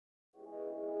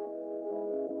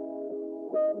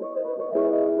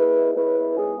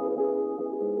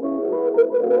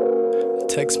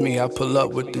Text me, I pull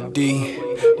up with the D.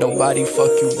 Nobody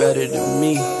fuck you better than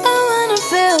me. I wanna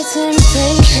feel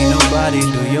temptation. Ain't nobody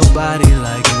do your body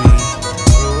like me.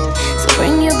 So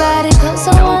bring your body close,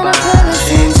 I wanna feel the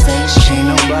sensation. Ain't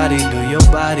nobody do your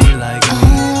body like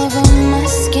me. All over my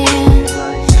skin,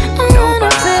 I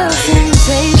wanna feel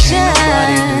temptation. Ain't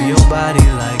nobody do your body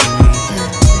like me.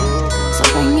 So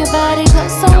bring your body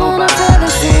close, I wanna feel the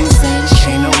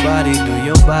sensation. Ain't nobody do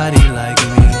your body like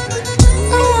me.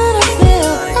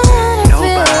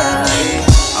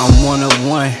 I'm one of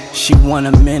one, she one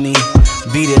of many.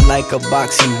 Beat it like a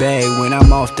boxing bag when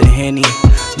I'm off the Henny.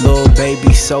 Lil'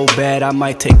 baby so bad I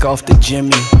might take off the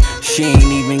Jimmy. She ain't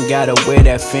even gotta wear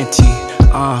that Fenty.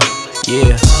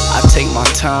 Yeah, I take my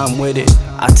time with it.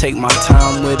 I take my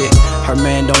time with it. Her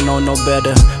man don't know no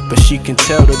better, but she can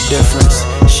tell the difference.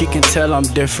 She can tell I'm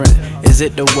different. Is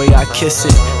it the way I kiss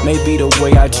it? Maybe the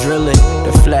way I drill it.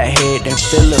 The flathead and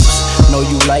Phillips. Know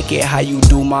you like it how you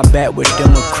do my back with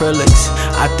them acrylics.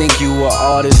 I think you an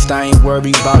artist, I ain't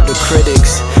worried about the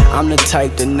critics. I'm the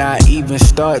type to not even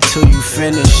start till you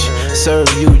finish. Serve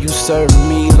you, you serve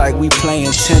me like we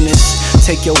playing tennis.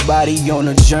 Take your body on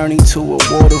a journey to a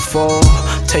waterfall.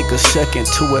 Take a second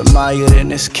to admire in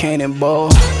this cannonball.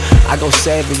 I go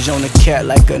savage on the cat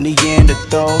like a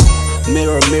Neanderthal.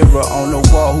 Mirror, mirror on the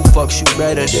wall, who fucks you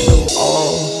better than them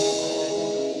all?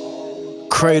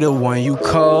 Cray the one you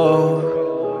call.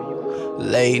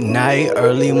 Late night,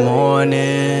 early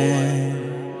morning.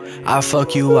 I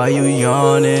fuck you while you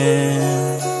yawning.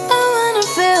 I wanna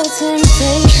feel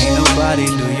temptation. Ain't nobody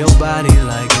do your body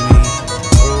like me.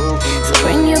 So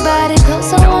bring your body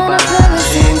close, I wanna feel the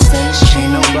sensation.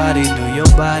 Ain't nobody do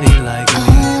your body like me.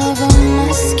 All over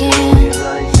my skin,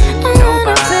 I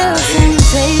wanna feel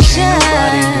sensation. Ain't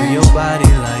nobody do your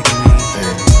body like me.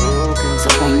 So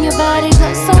bring your body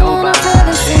close, I wanna feel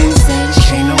the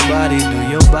sensation. Ain't nobody do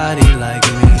your body like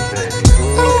me.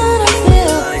 I wanna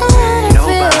feel.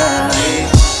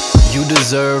 You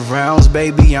deserve rounds,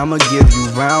 baby, I'ma give you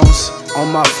rounds. On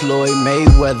my Floyd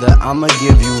Mayweather, I'ma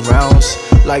give you rounds.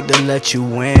 Like to let you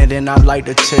win, and I'd like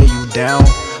to tear you down.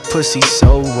 Pussy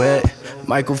so wet,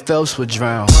 Michael Phelps would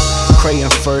drown. Cray in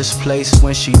first place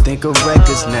when she think of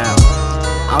records now.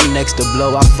 I'm next to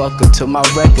blow, I fuck her to my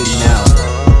record now.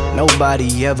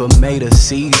 Nobody ever made her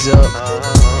seize up.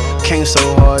 Came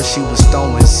so hard she was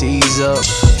throwing C's up.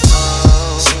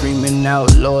 Screaming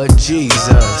out, Lord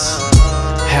Jesus.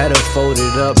 Had her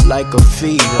folded up like a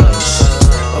fetus.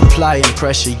 Applying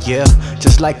pressure, yeah,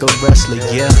 just like a wrestler,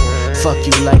 yeah. Fuck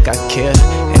you like I care,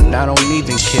 and I don't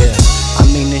even care. I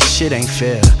mean this shit ain't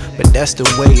fair, but that's the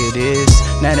way it is.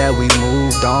 Now that we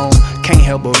moved on, can't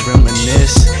help but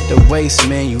reminisce. The waste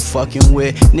man you fucking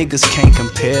with, niggas can't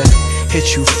compare.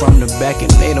 Hit you from the back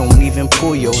and they don't even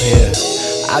pull your hair.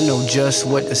 I know just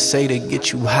what to say to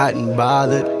get you hot and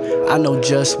bothered. I know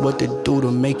just what to do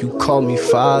to make you call me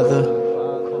father.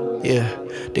 Yeah,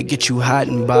 to get you hot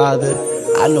and bothered.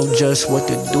 I know just what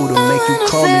to do to make you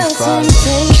call me father.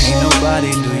 Ain't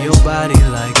nobody do your body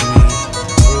like me.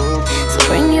 So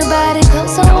bring your body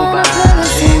close, I wanna feel the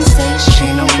sensation.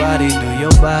 Ain't nobody do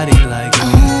your body like me.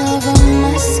 All over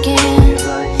my skin,